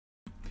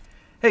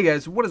Hey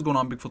guys, what is going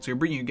on? Big Foltz here,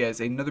 bringing you guys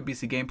another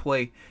BC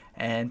gameplay,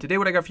 and today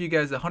what I got for you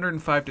guys,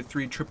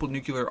 105-3 triple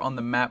nuclear on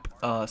the map,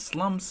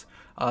 SLUMS.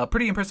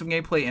 Pretty impressive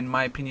gameplay in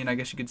my opinion, I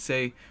guess you could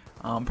say.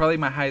 Probably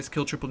my highest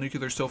kill triple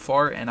nuclear so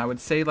far, and I would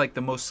say like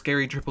the most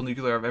scary triple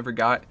nuclear I've ever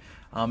got.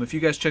 If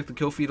you guys check the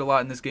kill feed a lot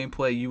in this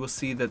gameplay, you will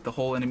see that the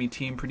whole enemy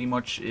team pretty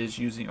much is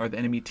using, or the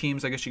enemy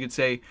teams I guess you could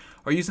say,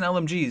 are using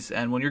LMGs.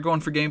 And when you're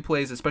going for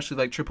gameplays, especially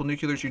like triple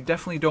nuclears, you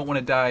definitely don't want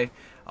to die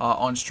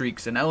on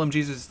streaks. And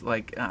LMGs is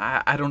like,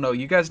 I don't know,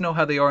 you guys know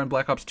how they are in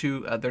Black Ops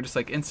 2, they're just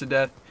like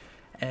insta-death,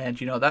 and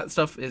you know, that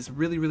stuff is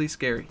really, really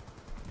scary.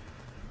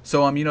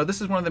 So you know, this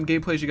is one of them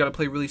gameplays you got to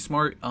play really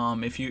smart.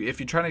 If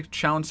you're trying to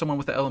challenge someone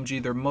with the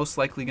LMG, they're most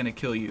likely going to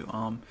kill you.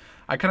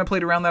 I kind of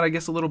played around that, I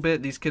guess, a little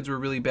bit. These kids were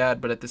really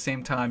bad, but at the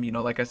same time, you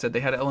know, like I said,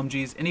 they had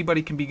LMGs.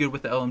 Anybody can be good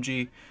with the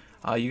LMG.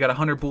 You got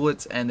 100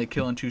 bullets and they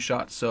kill in 2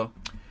 shots. So,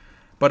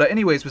 but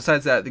anyways,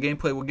 besides that, the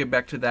gameplay, we'll get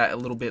back to that a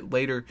little bit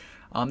later.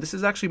 This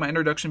is actually my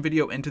introduction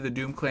video into the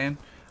DooM clan.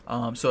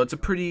 So it's a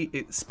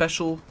pretty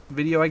special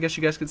video, I guess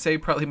you guys could say.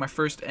 Probably my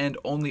first and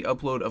only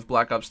upload of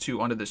Black Ops 2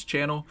 onto this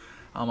channel.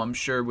 I'm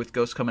sure with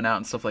Ghost coming out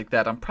and stuff like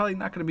that, I'm probably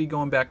not going to be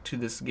going back to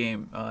this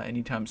game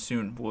anytime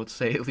soon, we'll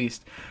say at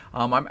least.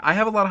 I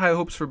have a lot of high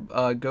hopes for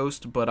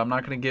Ghost, but I'm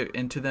not going to get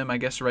into them, I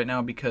guess, right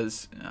now,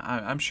 because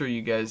I'm sure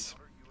you guys...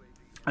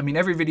 I mean,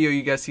 every video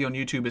you guys see on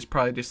YouTube is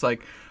probably just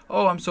like,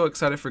 oh, I'm so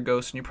excited for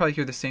Ghost, and you probably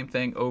hear the same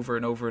thing over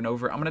and over and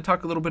over. I'm going to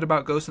talk a little bit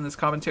about Ghost in this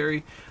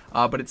commentary,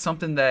 but it's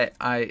something that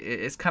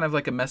it's kind of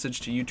like a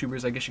message to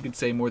YouTubers, I guess you could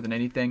say, more than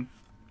anything.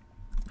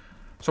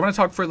 So I'm going to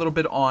talk for a little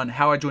bit on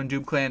how I joined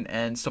DooM Clan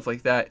and stuff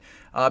like that.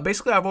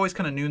 Basically, I've always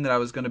kind of known that I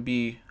was going to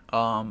be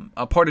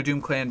a part of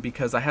DooM Clan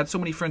because I had so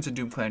many friends in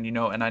DooM Clan, you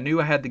know, and I knew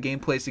I had the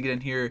gameplays to get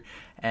in here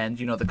and,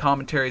 you know, the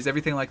commentaries,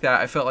 everything like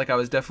that. I felt like I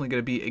was definitely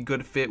going to be a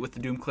good fit with the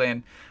DooM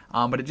Clan,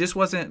 but it just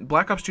wasn't,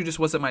 Black Ops 2 just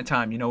wasn't my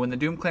time. You know, when the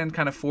DooM Clan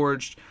kind of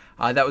forged,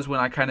 that was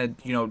when I kind of,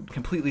 you know,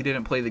 completely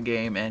didn't play the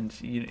game, and,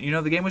 you know,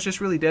 the game was just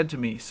really dead to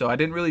me. So I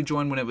didn't really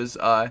join when it was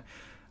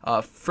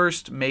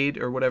first made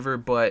or whatever,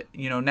 but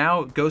you know,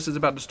 now Ghost is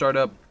about to start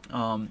up,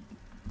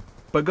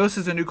 but Ghost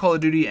is a new Call of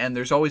Duty, and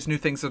there's always new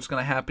things that's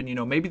going to happen. You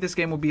know, maybe this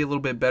game will be a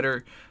little bit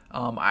better.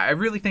 I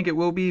really think it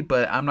will be,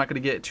 but I'm not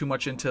going to get too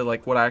much into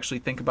like what I actually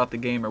think about the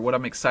game or what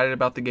I'm excited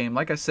about the game,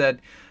 like I said.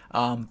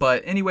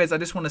 But anyways, I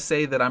just want to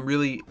say that I'm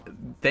really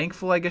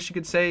thankful, I guess you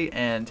could say,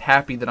 and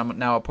happy that I'm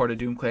now a part of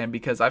DooM Clan,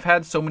 because I've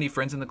had so many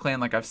friends in the clan,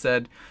 like I've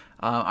said.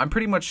 I'm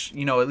pretty much,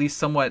 you know, at least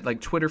somewhat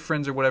like Twitter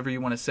friends or whatever you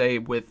want to say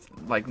with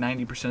like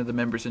 90% of the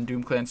members in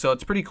DooM Clan. So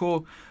it's pretty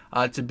cool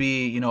to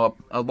be, you know,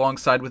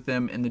 alongside with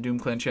them in the DooM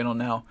Clan channel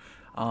now.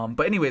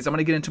 But anyways, I'm going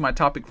to get into my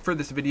topic for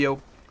this video,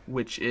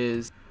 which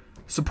is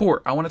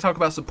support. I want to talk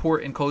about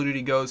support in Call of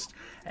Duty Ghost,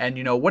 and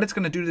you know what it's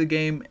going to do to the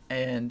game,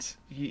 and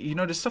you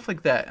know, just stuff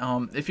like that.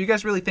 If you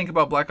guys really think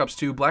about Black Ops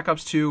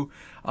 2,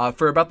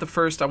 for about the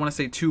first, I want to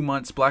say 2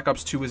 months, Black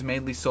Ops 2 was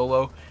mainly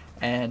solo.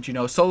 And, you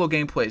know, solo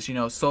gameplays, you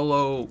know,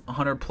 solo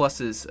 100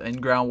 pluses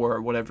in Ground War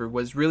or whatever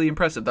was really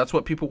impressive. That's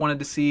what people wanted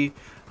to see,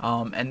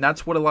 and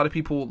that's what a lot of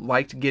people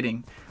liked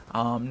getting.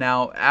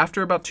 Now,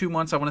 after about 2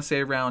 months, I want to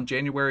say around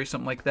January,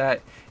 something like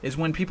that, is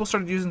when people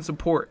started using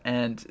support,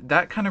 and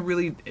that kind of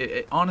really,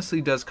 it honestly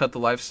does cut the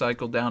life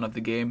cycle down of the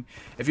game.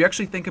 If you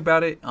actually think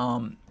about it,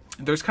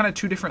 there's kind of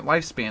 2 different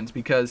lifespans,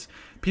 because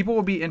people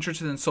will be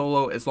interested in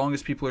solo as long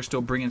as people are still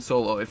bringing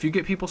solo. If you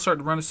get people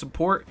starting to run a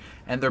support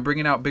and they're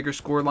bringing out bigger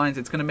score lines,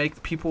 it's going to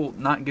make people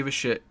not give a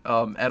shit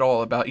at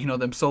all about, you know,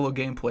 them solo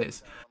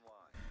gameplays.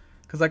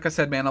 Because like I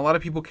said, man, a lot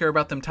of people care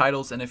about them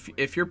titles, and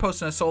if you're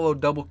posting a solo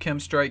double chem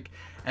strike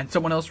and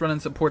someone else running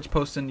support's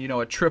posting, you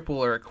know, a triple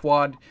or a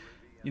quad,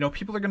 you know,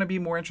 people are going to be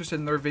more interested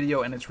in their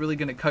video, and it's really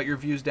going to cut your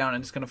views down,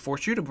 and it's going to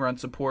force you to run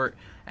support,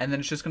 and then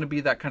it's just going to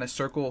be that kind of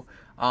circle.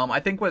 I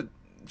think what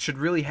should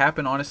really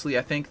happen, honestly,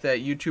 I think that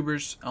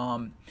YouTubers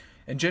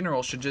in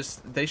general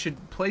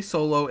should play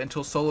solo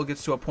until solo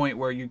gets to a point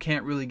where you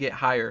can't really get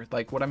higher.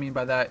 Like, what I mean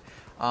by that,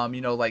 you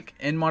know, like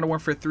in Modern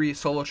Warfare 3,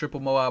 solo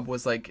triple Moab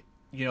was like,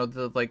 you know,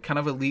 the like kind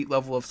of elite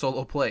level of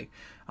solo play.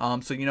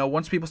 So you know,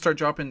 once people start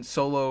dropping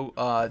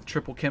solo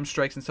triple chem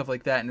strikes and stuff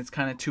like that, and it's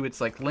kind of to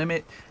its like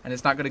limit, and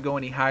it's not going to go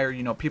any higher,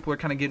 you know, people are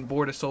kind of getting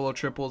bored of solo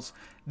triples,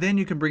 then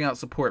you can bring out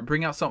support,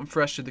 bring out something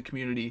fresh to the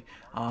community.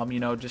 You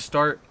know, just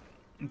start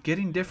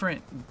getting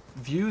different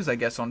views, I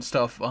guess, on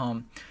stuff,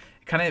 kind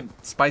of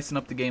spicing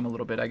up the game a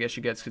little bit, I guess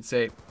you guys could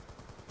say.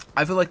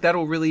 I feel like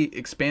that'll really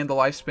expand the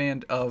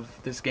lifespan of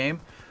this game,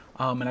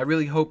 and I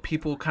really hope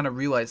people kind of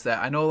realize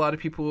that. I know a lot of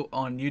people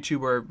on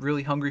YouTube are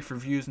really hungry for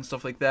views and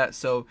stuff like that,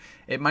 so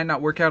it might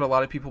not work out. A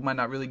lot of people might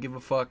not really give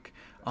a fuck,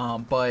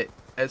 but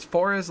as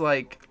far as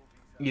like,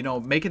 you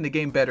know, making the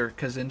game better,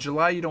 because in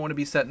July you don't want to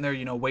be sitting there,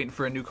 you know, waiting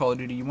for a new Call of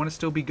Duty. You want to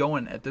still be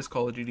going at this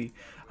Call of Duty,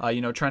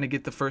 you know, trying to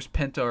get the first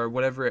Penta or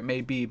whatever it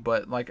may be.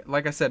 But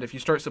like I said, if you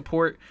start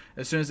support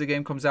as soon as the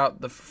game comes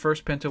out, the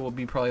first Penta will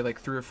be probably like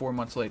 3 or 4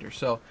 months later.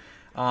 So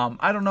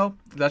I don't know.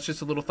 That's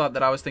just a little thought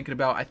that I was thinking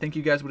about. I think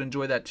you guys would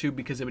enjoy that too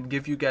because it would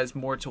give you guys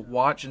more to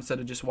watch instead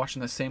of just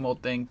watching the same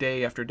old thing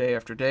day after day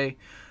after day.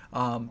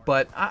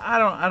 But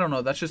I don't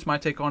know. That's just my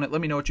take on it.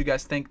 Let me know what you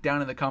guys think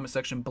down in the comment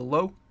section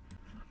below.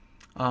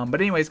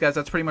 But anyways, guys,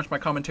 that's pretty much my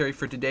commentary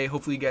for today.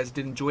 Hopefully you guys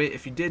did enjoy it.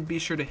 If you did, be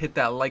sure to hit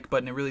that like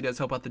button. It really does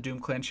help out the Doom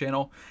Clan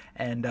channel,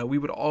 and we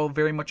would all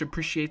very much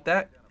appreciate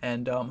that.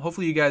 And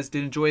hopefully you guys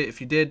did enjoy it.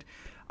 If you did,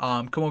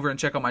 come over and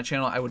check out my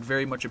channel. I would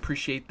very much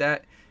appreciate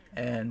that.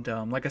 And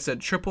like I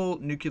said, triple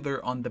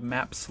nuclear on the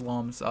map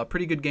Slums.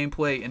 Pretty good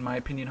gameplay in my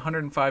opinion.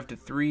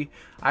 105-3.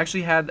 I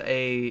actually had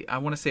I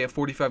want to say a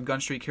 45 gun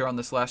streak here on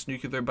this last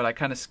nuclear, but I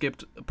kind of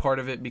skipped part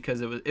of it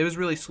because it was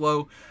really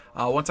slow.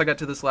 Once I got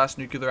to this last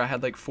nuclear, I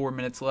had like 4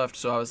 minutes left,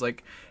 so I was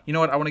like, you know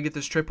what, I want to get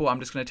this triple. I'm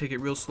just going to take it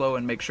real slow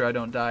and make sure I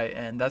don't die,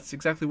 and that's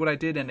exactly what I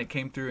did, and it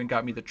came through and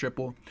got me the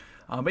triple.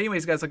 But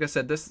anyways, guys, like I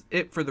said, that's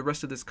it for the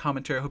rest of this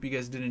commentary. I hope you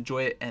guys did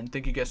enjoy it, and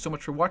thank you guys so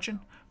much for watching.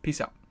 Peace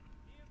out.